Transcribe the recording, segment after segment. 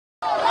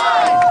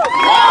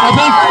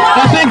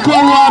I think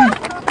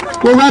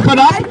we'll wrap it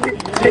up.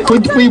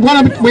 We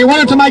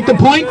wanted to make the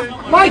point.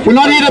 We're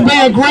not here to be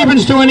a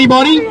grievance to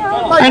anybody.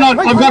 And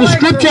I've got a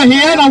scripture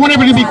here, and I want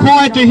everybody to be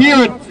quiet to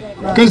hear it,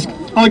 because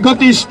I got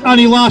this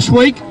only last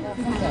week,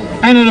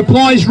 and it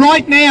applies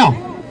right now.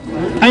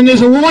 And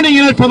there's a warning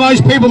in it for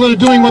those people that are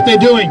doing what they're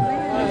doing.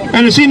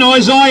 And it's in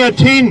Isaiah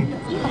 10.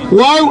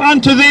 Woe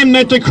unto them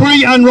that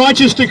decree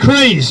unrighteous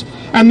decrees,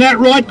 and that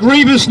right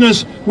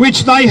grievousness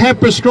which they have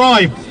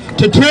prescribed,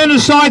 to turn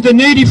aside the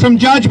needy from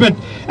judgment,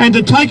 and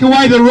to take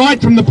away the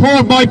right from the poor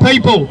of my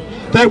people,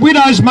 that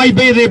widows may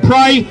be their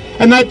prey,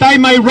 and that they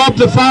may rob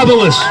the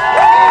fatherless.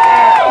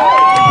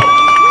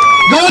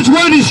 God's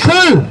word is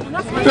true.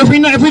 If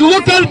we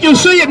look at it, you'll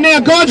see it now.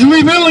 God's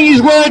revealing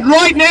his word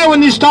right now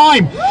in this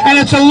time, and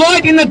it's a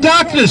light in the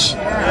darkness.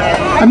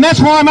 And that's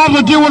why I'm able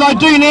to do what I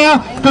do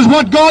now, because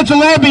what God's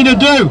allowed me to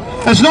do.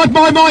 It's not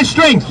by my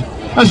strength,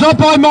 it's not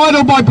by might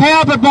or by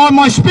power, but by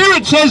my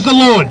spirit, says the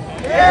Lord.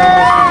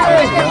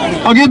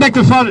 I'll get back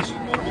to photos.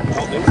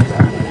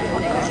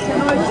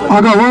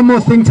 I've got one more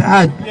thing to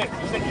add,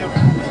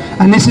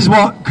 and this is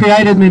what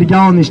created me to go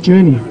on this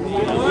journey.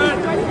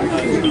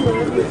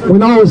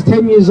 When I was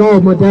 10 years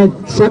old, my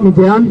dad sat me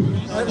down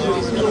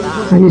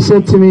and he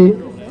said to me,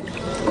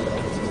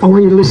 I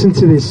want you to listen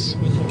to this.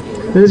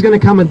 There's going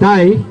to come a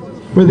day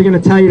where they're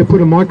going to tell you to put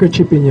a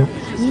microchip in you.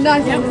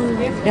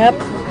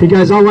 Yep. He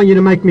goes, I want you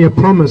to make me a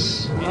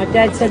promise. My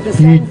dad said the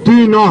same.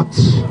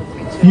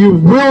 You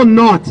will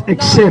not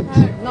accept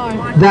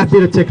that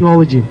bit of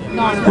technology.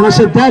 And I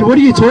said, Dad, what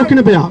are you talking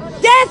about?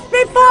 Death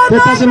before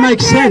that doesn't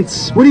make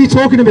sense. What are you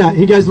talking about?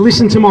 He goes,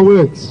 listen to my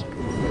words.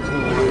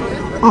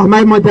 I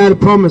made my dad a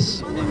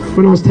promise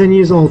when I was 10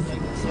 years old.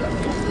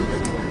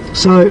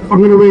 So I'm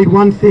going to read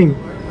one thing.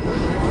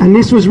 And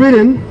this was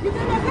written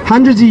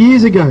hundreds of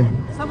years ago.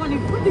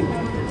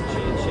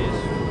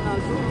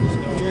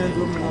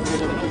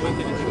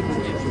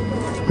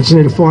 I just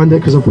need to find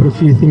it because I put a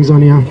few things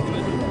on here.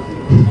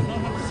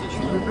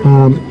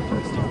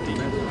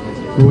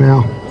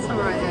 Wow.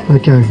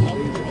 Okay.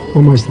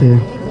 Almost there.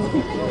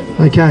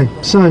 Okay.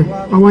 So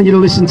I want you to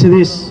listen to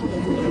this.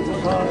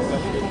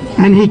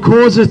 And he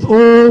causeth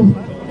all,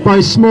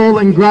 both small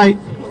and great,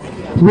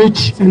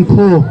 rich and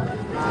poor,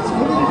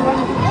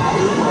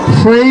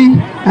 free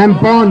and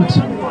bond,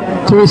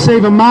 to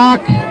receive a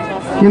mark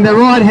in their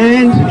right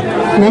hand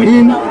or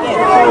in